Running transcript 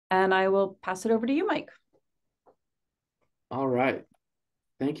and I will pass it over to you, Mike. All right.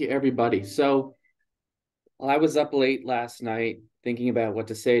 Thank you, everybody. So I was up late last night thinking about what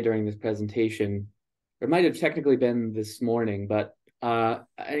to say during this presentation. It might have technically been this morning, but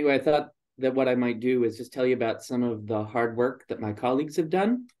anyway, I thought that what I might do is just tell you about some of the hard work that my colleagues have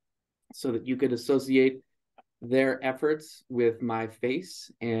done so that you could associate their efforts with my face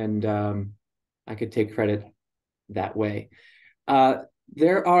and I could take credit that way. Uh,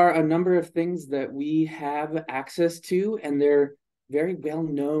 there are a number of things that we have access to, and they're very well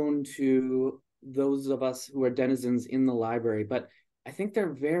known to those of us who are denizens in the library, but I think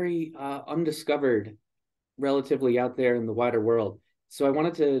they're very undiscovered relatively out there in the wider world. So I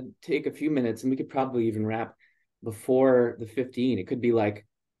wanted to take a few minutes, and we could probably even wrap before the 15. It could be like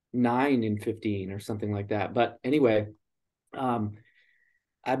 9 and 15 or something like that. But anyway, um,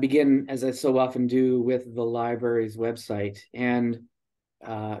 I begin, as I so often do, with the library's website. And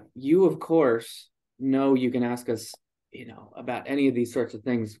you, of course, know you can ask us, about any of these sorts of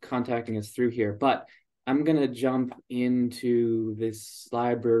things, contacting us through here. But I'm going to jump into this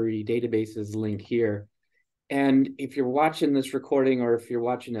library databases link here. And if you're watching this recording or if you're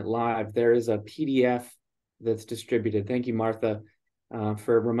watching it live, there is a PDF that's distributed. Thank you, Martha,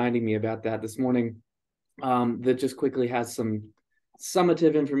 for reminding me about that this morning. That just quickly has some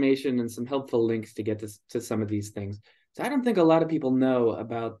summative information and some helpful links to get to some of these things. So I don't think a lot of people know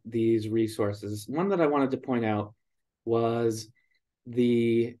about these resources. One that I wanted to point out was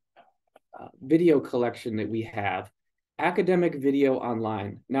the video collection that we have, Academic Video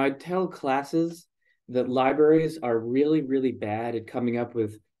Online. Now, I tell classes that libraries are really, really bad at coming up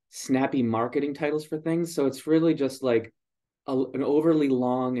with snappy marketing titles for things. So it's really just like an overly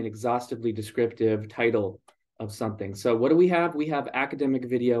long and exhaustively descriptive title of something. So what do we have? We have Academic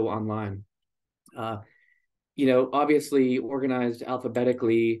Video Online. Obviously organized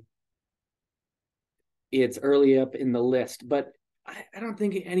alphabetically. It's early up in the list, but I don't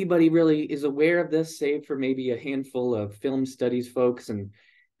think anybody really is aware of this, save for maybe a handful of film studies folks and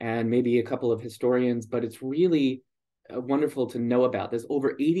maybe a couple of historians. But it's really wonderful to know about. There's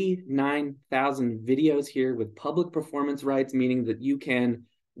over 89,000 videos here with public performance rights, meaning that you can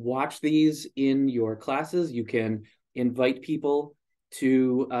watch these in your classes. You can invite people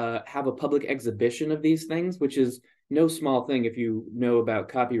to have a public exhibition of these things, which is no small thing if you know about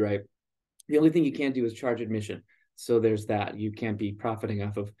copyright. The only thing you can't do is charge admission. So there's that. You can't be profiting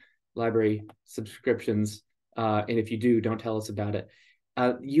off of library subscriptions. And if you do, don't tell us about it.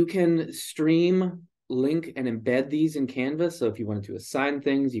 You can stream, link, and embed these in Canvas. So if you wanted to assign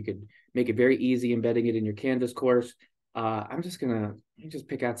things, you could make it very easy embedding it in your Canvas course. I'm just going to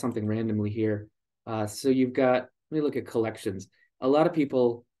pick out something randomly here. So you've got, let me look at collections. A lot of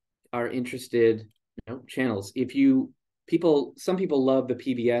people are interested, channels. Some people love the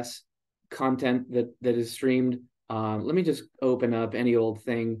PBS content that is streamed. Let me just open up any old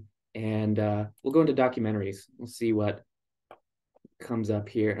thing and we'll go into documentaries. We'll see what comes up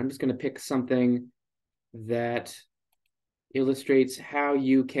here. I'm just going to pick something that illustrates how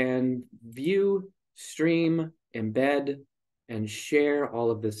you can view, stream, embed, and share all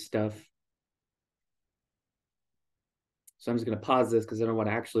of this stuff. So I'm just going to pause this because I don't want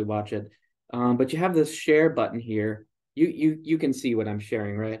to actually watch it. But you have this share button here. You can see what I'm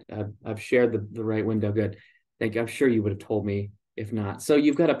sharing, right? I've shared the right window. Good. Thank you. I'm sure you would have told me if not. So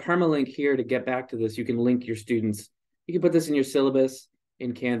you've got a permalink here to get back to this. You can link your students. You can put this in your syllabus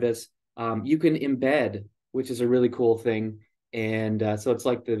in Canvas. You can embed, which is a really cool thing. And so it's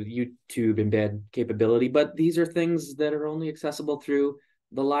like the YouTube embed capability, but these are things that are only accessible through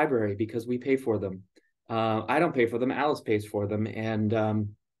the library because we pay for them. I don't pay for them. Alice pays for them. And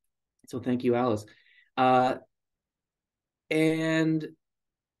so thank you, Alice. And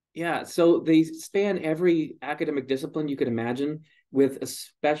yeah, so they span every academic discipline you could imagine with a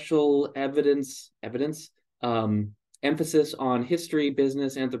special emphasis on history,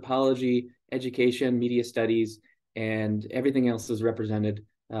 business, anthropology, education, media studies, and everything else is represented,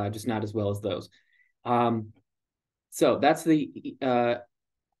 just not as well as those. So that's the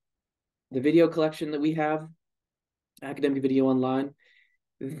video collection that we have, Academic Video Online.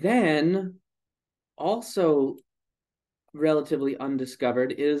 Then also relatively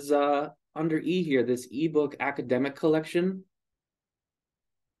undiscovered is under E here, this ebook academic collection.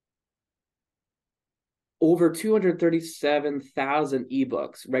 Over 237,000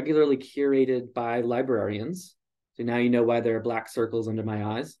 ebooks regularly curated by librarians. So now you know why there are black circles under my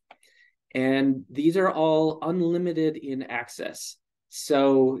eyes. And these are all unlimited in access.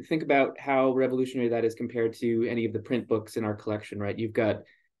 So think about how revolutionary that is compared to any of the print books in our collection, right? You've got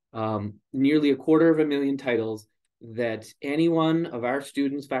nearly 250,000 titles, that any one of our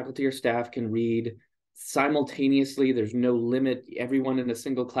students, faculty, or staff can read simultaneously. There's no limit. Everyone in a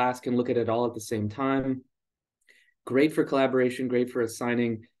single class can look at it all at the same time. Great for collaboration, great for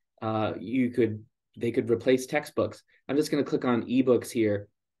assigning. They could replace textbooks. I'm just going to click on ebooks here,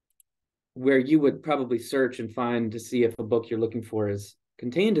 where you would probably search and find to see if a book you're looking for is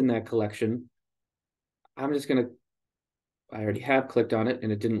contained in that collection. I already have clicked on it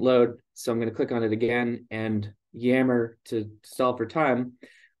and it didn't load, so I'm going to click on it again and yammer to stall for time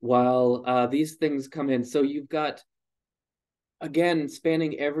while these things come in. So you've got, again,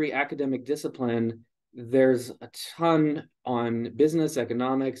 spanning every academic discipline. There's a ton on business,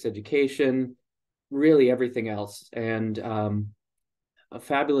 economics, education, really everything else, and a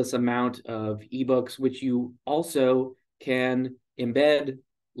fabulous amount of ebooks, which you also can embed,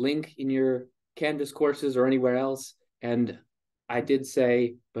 link in your Canvas courses or anywhere else. And I did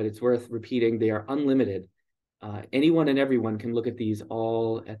say, but it's worth repeating, they are unlimited. Anyone and everyone can look at these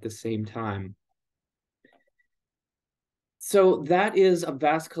all at the same time. So that is a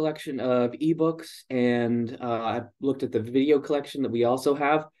vast collection of ebooks, and I looked at the video collection that we also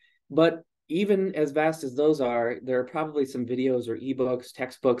have. But even as vast as those are, there are probably some videos or ebooks,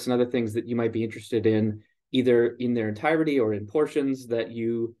 textbooks, and other things that you might be interested in, either in their entirety or in portions that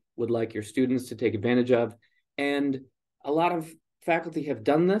you would like your students to take advantage of. And a lot of faculty have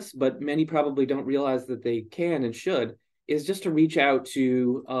done this, but many probably don't realize that they can and should, is just to reach out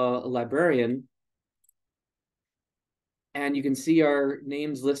to a librarian. And you can see our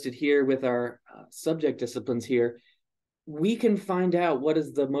names listed here with our subject disciplines here. We can find out what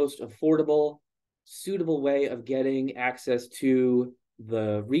is the most affordable, suitable way of getting access to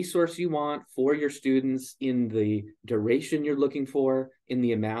the resource you want for your students in the duration you're looking for, in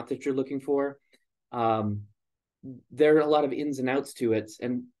the amount that you're looking for. There are a lot of ins and outs to it,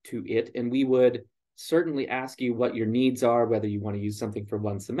 and we would certainly ask you what your needs are, whether you want to use something for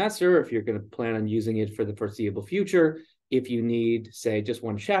one semester, if you're going to plan on using it for the foreseeable future, if you need, say, just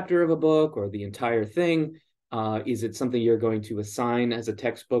one chapter of a book or the entire thing. Is it something you're going to assign as a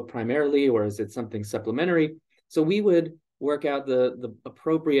textbook primarily, or is it something supplementary? So we would work out the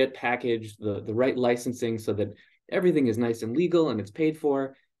appropriate package, the right licensing, so that everything is nice and legal and it's paid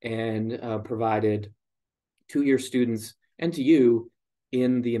for and provided to your students and to you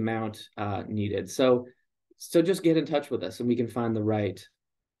in the amount needed. So just get in touch with us and we can find the right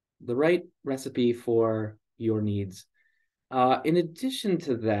recipe for your needs. In addition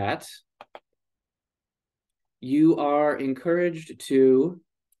to that, you are encouraged to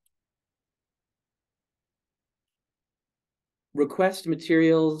request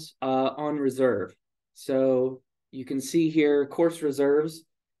materials on reserve. So you can see here, course reserves.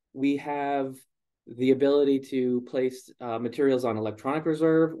 We have the ability to place materials on electronic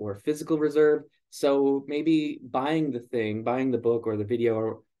reserve or physical reserve. So maybe buying the book or the video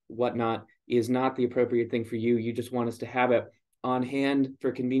or whatnot is not the appropriate thing for you. You just want us to have it on hand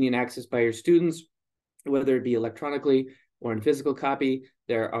for convenient access by your students, whether it be electronically or in physical copy.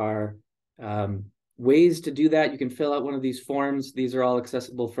 There are ways to do that. You can fill out one of these forms. These are all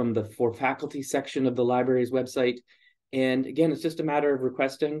accessible from the For Faculty section of the library's website. And again, it's just a matter of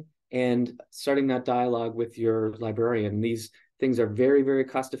requesting and starting that dialogue with your librarian. These things are very, very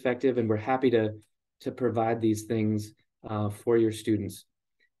cost effective, and we're happy to provide these things for your students.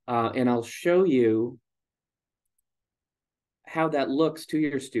 And I'll show you how that looks to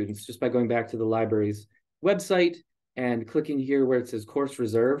your students just by going back to the library's website and clicking here where it says Course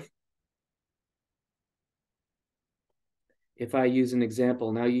Reserve. If I use an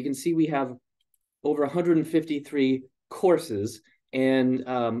example, now you can see we have over 153 courses, and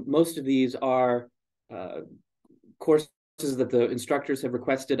most of these are courses that the instructors have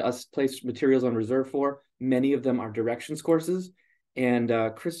requested us place materials on reserve for. Many of them are directions courses, and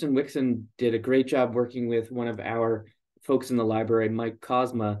Kristen Wixon did a great job working with one of our folks in the library, Mike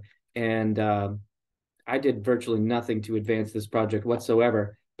Cosma, and I did virtually nothing to advance this project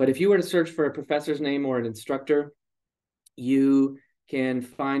whatsoever. But if you were to search for a professor's name or an instructor, you can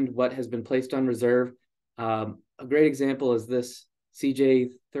find what has been placed on reserve. A great example is this CJ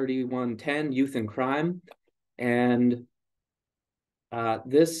 3110, Youth and Crime. And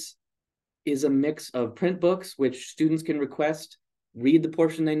this is a mix of print books, which students can request, read the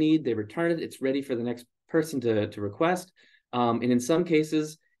portion they need, they return it, it's ready for the next person to request. And in some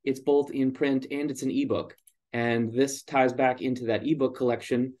cases, it's both in print and it's an ebook. And this ties back into that ebook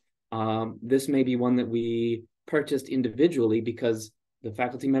collection. This may be one that we purchased individually because the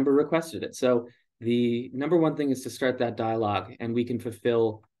faculty member requested it. So the number one thing is to start that dialogue, and we can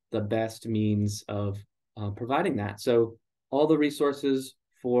fulfill the best means of providing that. So all the resources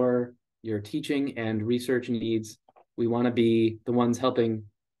for your teaching and research needs We want to be the ones helping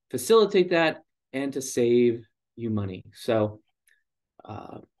facilitate that and to save you money. So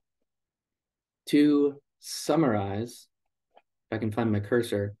to summarize, if I can find my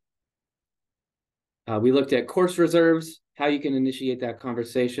cursor, we looked at course reserves, how you can initiate that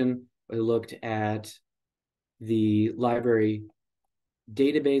conversation. We looked at the library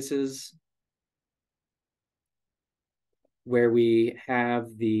databases, where we have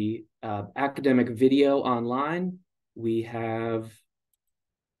the academic video online. We have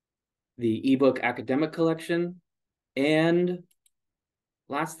the ebook academic collection. And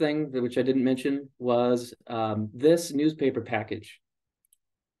last thing, which I didn't mention, was this newspaper package.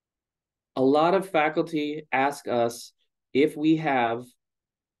 A lot of faculty ask us if we have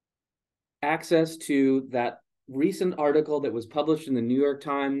access to that recent article that was published in the New York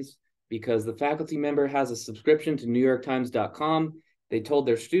Times, because the faculty member has a subscription to newyorktimes.com. They told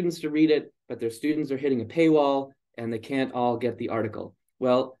their students to read it, but their students are hitting a paywall and they can't all get the article.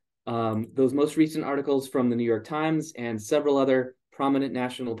 Well, those most recent articles from the New York Times and several other prominent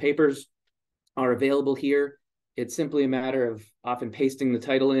national papers are available here. It's simply a matter of often pasting the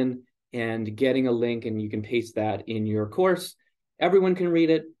title in and getting a link, and you can paste that in your course. Everyone can read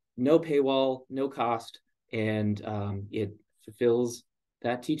it, no paywall, no cost, and it fulfills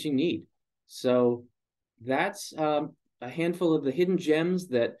that teaching need. So that's a handful of the hidden gems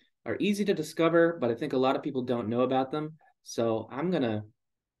that are easy to discover, but I think a lot of people don't know about them. So I'm going to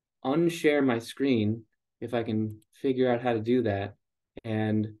unshare my screen if I can figure out how to do that.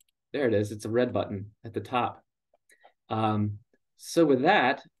 And there it is. It's a red button at the top. So with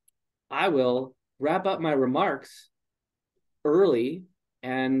that, I will wrap up my remarks early,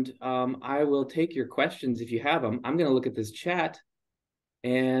 and I will take your questions if you have them. I'm going to look at this chat,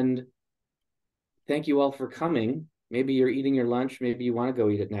 and thank you all for coming. Maybe you're eating your lunch. Maybe you want to go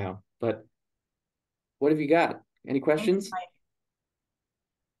eat it now. But what have you got? Any questions?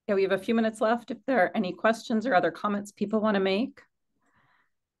 Yeah, we have a few minutes left if there are any questions or other comments people want to make.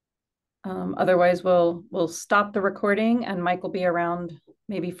 Otherwise, we'll stop the recording, and Mike will be around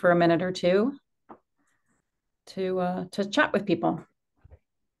maybe for a minute or two to chat with people.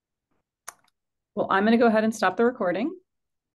 Well, I'm going to go ahead and stop the recording.